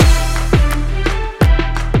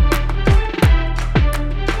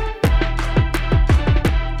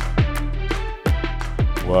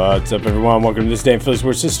What's up, everyone? Welcome to This Day in Philly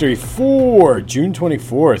Sports History for June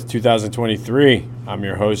 24th, 2023. I'm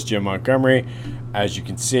your host, Jim Montgomery. As you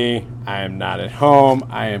can see, I am not at home.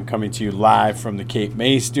 I am coming to you live from the Cape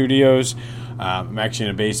May studios. I'm actually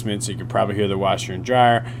in a basement, so you can probably hear the washer and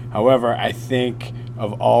dryer. However, I think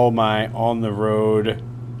of all my on-the-road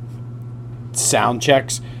sound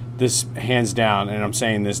checks, this hands down, and I'm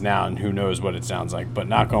saying this now, and who knows what it sounds like, but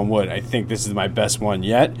knock on wood, I think this is my best one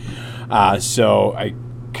yet. So I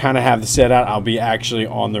kind of have the set out. I'll be actually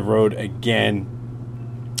on the road again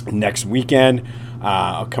next weekend.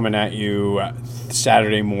 I'm coming at you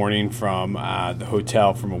Saturday morning from the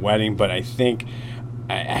hotel from a wedding, but I think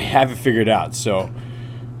I have it figured out. So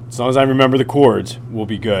as long as I remember the chords, we'll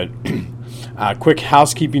be good. Quick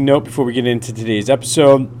housekeeping note before we get into today's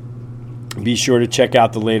episode. Be sure to check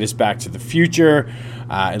out the latest Back to the Future.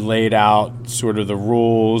 It laid out sort of the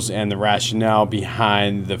rules and the rationale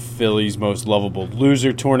behind the Phillies Most Lovable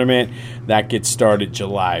Loser tournament. That gets started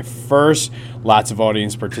July 1st. Lots of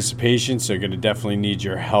audience participation, so you're going to definitely need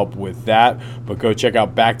your help with that. But go check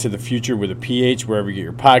out Back to the Future with a PH wherever you get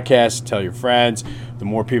your podcasts. Tell your friends. The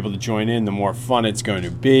more people that join in, the more fun it's going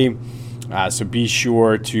to be. So be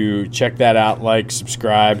sure to check that out, like,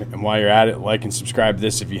 subscribe, and while you're at it, like and subscribe to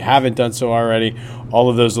this if you haven't done so already. All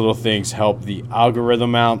of those little things help the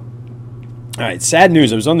algorithm out. All right, sad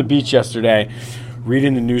news. I was on the beach yesterday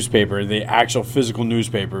reading the newspaper, the actual physical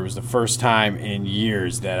newspaper. It was the first time in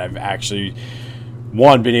years that I've actually,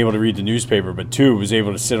 one, been able to read the newspaper, but two, was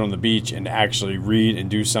able to sit on the beach and actually read and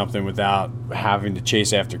do something without having to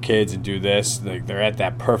chase after kids and do this. They're at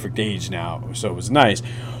that perfect age now, so it was nice.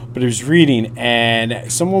 But I was reading,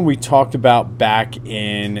 and someone we talked about back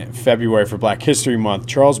in February for Black History Month,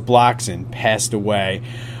 Charles Blockson, passed away,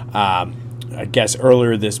 I guess,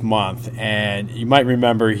 earlier this month. And you might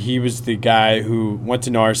remember he was the guy who went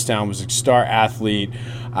to Norristown, was a star athlete,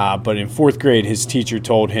 but in fourth grade, his teacher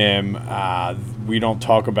told him, we don't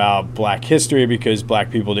talk about black history because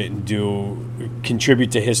black people didn't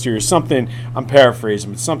contribute to history or something. I'm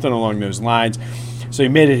paraphrasing, but something along those lines. So he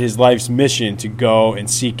made it his life's mission to go and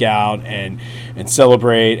seek out and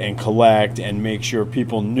celebrate and collect and make sure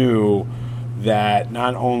people knew that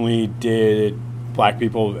not only did black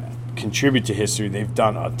people contribute to history, they've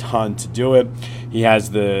done a ton to do it. He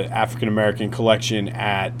has the African American collection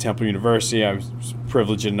at Temple University. I was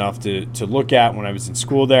privileged enough to look at when I was in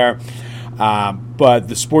school there. But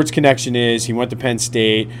the sports connection is he went to Penn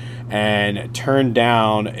State and turned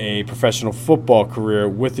down a professional football career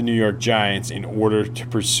with the New York Giants in order to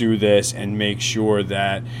pursue this and make sure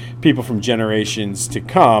that people from generations to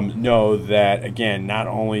come know that, again, not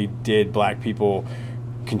only did black people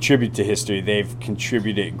contribute to history, they've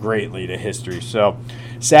contributed greatly to history. So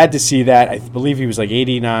sad to see that. I believe he was like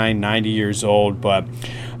 89, 90 years old, but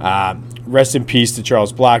rest in peace to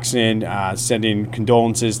Charles Blockson, sending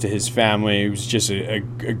condolences to his family. He was just a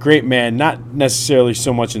great man, not necessarily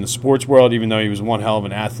so much in the sports world, even though he was one hell of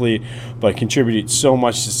an athlete, but contributed so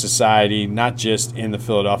much to society, not just in the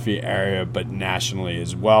Philadelphia area, but nationally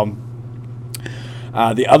as well.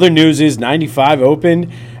 The other news is 95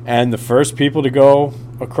 opened, and the first people to go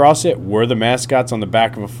across it were the mascots on the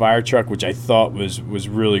back of a fire truck, which I thought was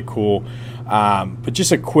really cool. But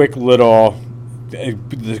just a quick little,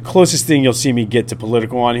 the closest thing you'll see me get to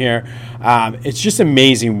political on here. It's just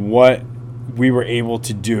amazing what we were able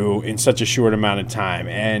to do in such a short amount of time.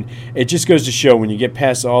 And it just goes to show when you get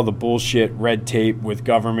past all the bullshit red tape with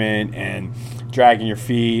government and dragging your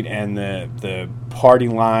feet and the party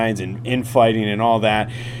lines and infighting and all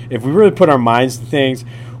that, if we really put our minds to things,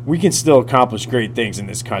 we can still accomplish great things in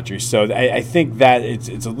this country. So I think that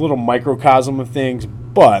it's a little microcosm of things,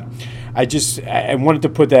 but I wanted to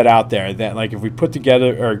put that out there, that like if we put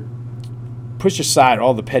together or push aside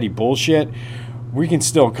all the petty bullshit, we can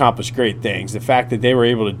still accomplish great things. The fact that they were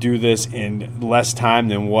able to do this in less time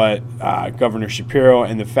than what Governor Shapiro,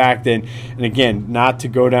 and the fact that, and again, not to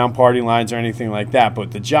go down party lines or anything like that, but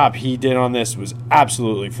the job he did on this was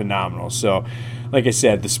absolutely phenomenal. So like I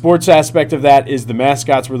said, the sports aspect of that is the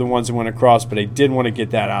mascots were the ones that went across, but I did want to get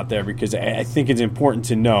that out there because I think it's important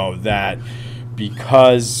to know that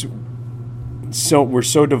because we're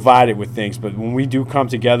so divided with things, but when we do come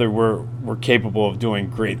together, we're capable of doing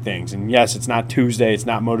great things. And yes, it's not Tuesday, it's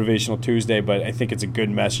not Motivational Tuesday, but I think it's a good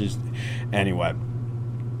message anyway.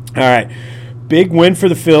 All right, big win for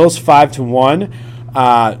the Phils, 5-1.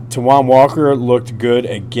 Tawan Walker looked good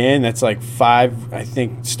again. That's like 5, I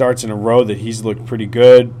think, starts in a row that he's looked pretty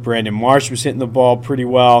good. Brandon Marsh was hitting the ball pretty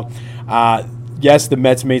well. Yes, the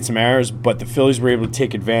Mets made some errors, but the Phillies were able to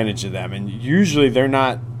take advantage of them. And usually they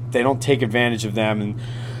don't take advantage of them, and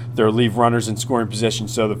they'll leave runners in scoring position.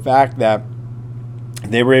 So the fact that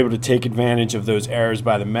They were able to take advantage of those errors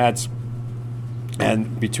by the Mets.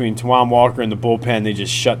 And between Taijuan Walker and the bullpen, they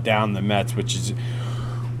just shut down the Mets, which is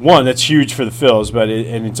one that's huge for the Phils.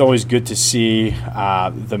 And it's always good to see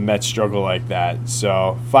the Mets struggle like that.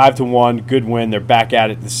 So 5-1, good win. They're back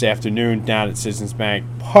at it this afternoon down at Citizens Bank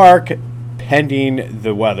Park, pending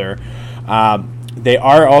the weather. They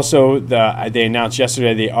are also they announced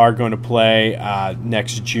yesterday they are going to play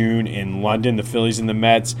next June in London, the Phillies and the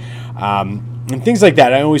Mets. And things like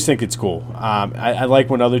that, I always think it's cool. I like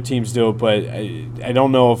when other teams do it, but I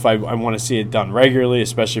don't know if I want to see it done regularly,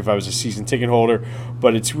 especially if I was a season ticket holder.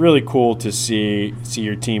 But it's really cool to see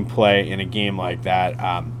your team play in a game like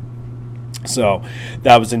that. So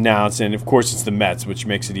that was announced, and of course it's the Mets, which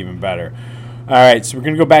makes it even better. All right, so we're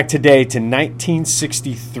going to go back today to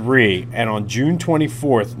 1963, and on June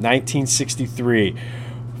 24th, 1963,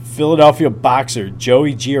 Philadelphia boxer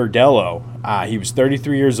Joey Giardello. He was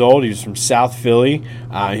 33 years old. He was from South Philly.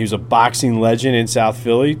 He was a boxing legend in South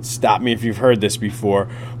Philly. Stop me if you've heard this before.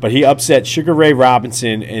 But he upset Sugar Ray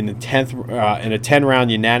Robinson in the 10th in a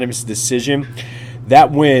 10-round unanimous decision.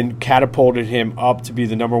 That win catapulted him up to be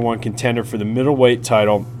the number one contender for the middleweight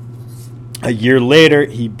title. A year later,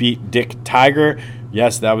 he beat Dick Tiger.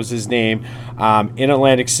 Yes, that was his name, in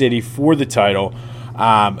Atlantic City for the title.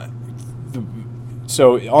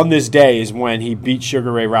 So on this day is when he beat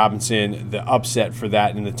Sugar Ray Robinson, the upset for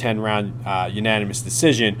that in the 10-round unanimous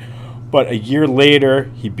decision. But a year later,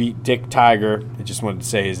 he beat Dick Tiger. I just wanted to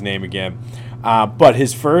say his name again. But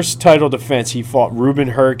his first title defense, he fought Rubin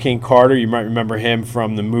Hurricane Carter. You might remember him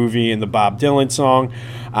from the movie and the Bob Dylan song.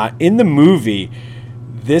 In the movie,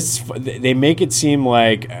 they make it seem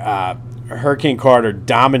like Hurricane Carter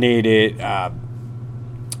dominated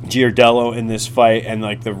Giardello in this fight, and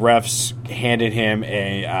like the refs handed him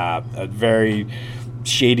a very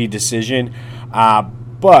shady decision,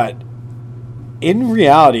 but in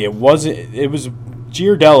reality, it was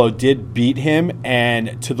Giardello did beat him,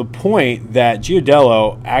 and to the point that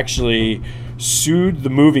Giardello actually sued the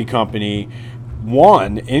movie company,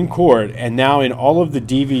 won in court, and now in all of the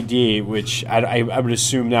DVD, which I would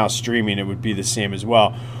assume now streaming, it would be the same as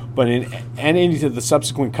well. But in any of the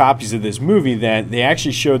subsequent copies of this movie, then they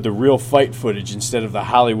actually showed the real fight footage instead of the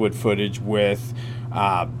Hollywood footage with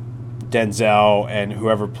Denzel and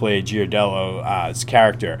whoever played Giardello's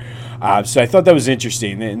character. So I thought that was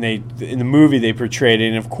interesting. And they in the movie they portrayed it,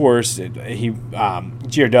 and of course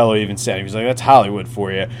Giardello even said, he was like, "That's Hollywood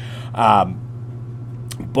for you."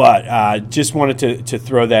 But just wanted to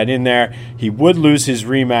throw that in there. He would lose his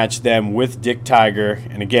rematch then with Dick Tiger.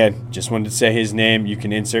 And again, just wanted to say his name. You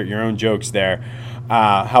can insert your own jokes there.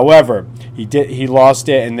 However, he lost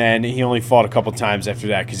it, and then he only fought a couple times after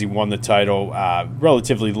that because he won the title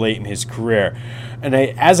relatively late in his career. And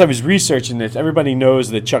as I was researching this, everybody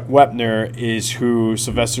knows that Chuck Wepner is who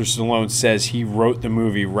Sylvester Stallone says he wrote the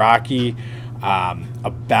movie Rocky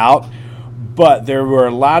about. But there were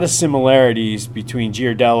a lot of similarities between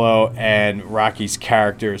Giardello and Rocky's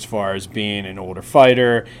character as far as being an older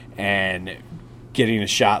fighter and getting a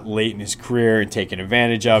shot late in his career and taking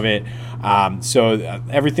advantage of it. So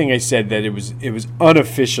everything I said, that it was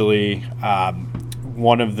unofficially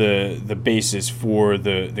one of the basis for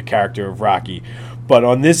the character of Rocky. But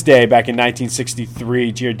on this day, back in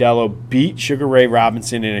 1963, Giardello beat Sugar Ray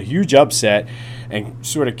Robinson in a huge upset and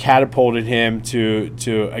sort of catapulted him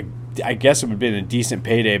to I guess it would have been a decent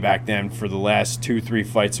payday back then for the last 2-3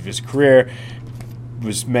 fights of his career. It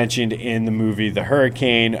was mentioned in the movie The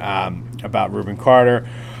Hurricane about Rubin Carter.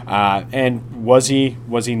 And was he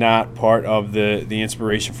not part of the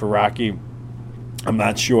inspiration for Rocky? I'm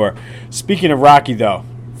not sure. Speaking of Rocky, though,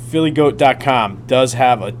 PhillyGoat.com does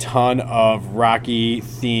have a ton of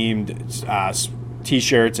Rocky-themed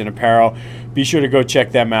T-shirts and apparel. Be sure to go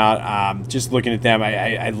check them out. Just looking at them,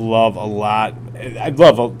 I love a lot. I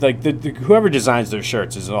love whoever designs their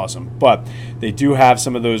shirts is awesome. But they do have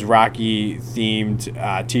some of those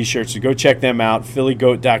Rocky-themed T-shirts, so go check them out.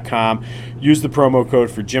 PhillyGoat.com. Use the promo code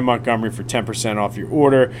for Jim Montgomery for 10% off your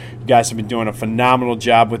order. You guys have been doing a phenomenal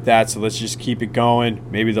job with that, so let's just keep it going.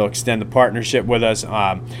 Maybe they'll extend the partnership with us.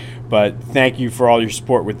 But thank you for all your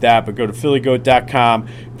support with that. But go to PhillyGoat.com,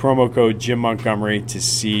 promo code Jim Montgomery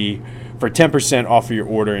for 10% off of your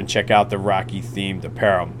order, and check out the Rocky-themed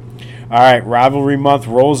apparel. All right, rivalry month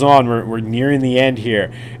rolls on. We're nearing the end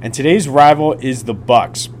here. And today's rival is the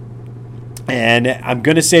Bucks. And I'm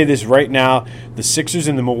going to say this right now, the Sixers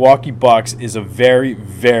and the Milwaukee Bucks is a very,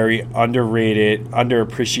 very underrated,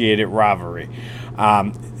 underappreciated rivalry.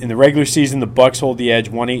 In the regular season, the Bucks hold the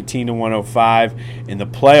edge 118-105. In the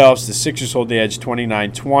playoffs, the Sixers hold the edge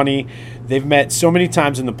 29-20. They've met so many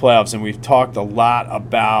times in the playoffs, and we've talked a lot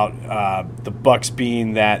about the Bucks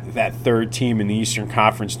being that third team in the Eastern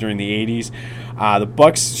Conference during the 80s. The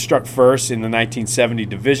Bucks struck first in the 1970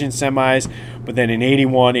 division semis, but then in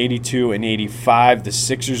 81, 82, and 85, the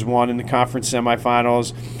Sixers won in the conference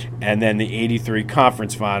semifinals, and then the 83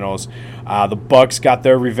 conference finals. The Bucks got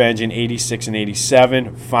their revenge in 86 and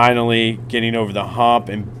 87, finally getting over the hump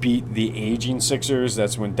and beat the aging Sixers.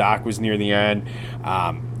 That's when Doc was near the end.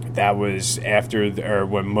 That was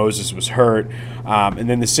when Moses was hurt. And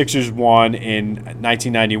then the Sixers won in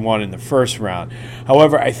 1991 in the first round.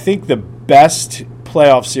 However, I think the best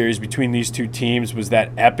playoff series between these two teams was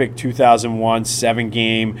that epic 2001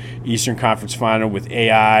 7-game Eastern Conference Final with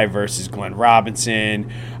AI versus Glenn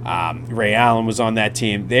Robinson. Ray Allen was on that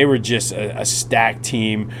team. They were just a stacked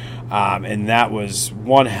team, and that was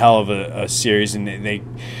one hell of a series. And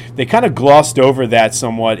they kind of glossed over that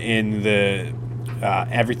somewhat in the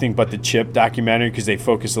Everything But the Chip documentary because they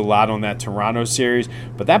focused a lot on that Toronto series.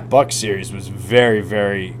 But that Bucks series was very,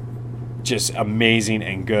 very just amazing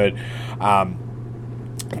and good.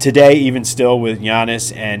 Today, even still with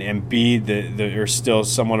Giannis and Embiid, there's still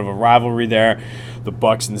somewhat of a rivalry there. The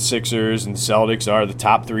Bucks and the Sixers and the Celtics are the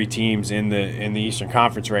top three teams in the Eastern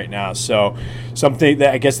Conference right now. So something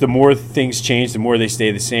that I guess the more things change, the more they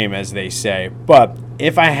stay the same, as they say. But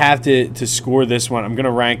if I have to score this one, I'm going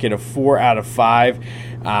to rank it a 4 out of 5.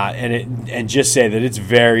 And just say that it's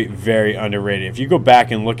very, very underrated. If you go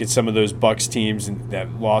back and look at some of those Bucks teams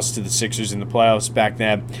that lost to the Sixers in the playoffs back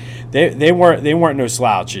then, they weren't no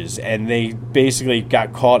slouches, and they basically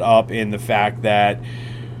got caught up in the fact that,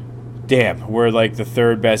 damn, we're like the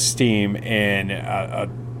third best team in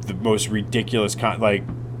the most ridiculous conference.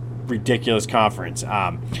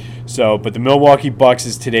 But the Milwaukee Bucks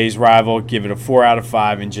is today's rival. Give it a 4 out of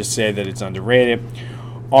 5, and just say that it's underrated.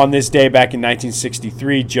 On this day back in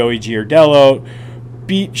 1963, Joey Giardello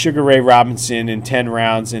beat Sugar Ray Robinson in 10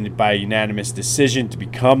 rounds and by unanimous decision to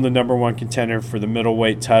become the number one contender for the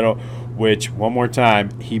middleweight title, which, one more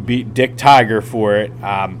time, he beat Dick Tiger for it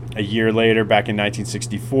a year later back in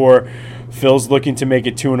 1964. Phil's looking to make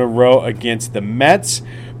it 2 in a row against the Mets.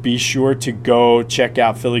 Be sure to go check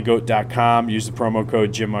out phillygoat.com. Use the promo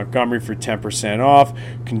code Jim Montgomery for 10% off.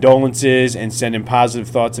 Condolences and send in positive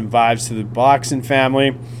thoughts and vibes to the Bloxon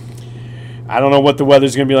family. I don't know what the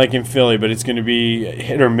weather's going to be like in Philly, but it's going to be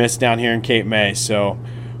hit or miss down here in Cape May. So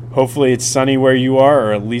hopefully it's sunny where you are,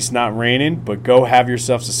 or at least not raining. But go have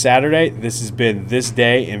yourselves a Saturday. This has been This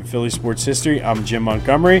Day in Philly Sports History. I'm Jim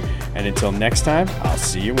Montgomery. And until next time, I'll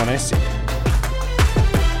see you when I see you.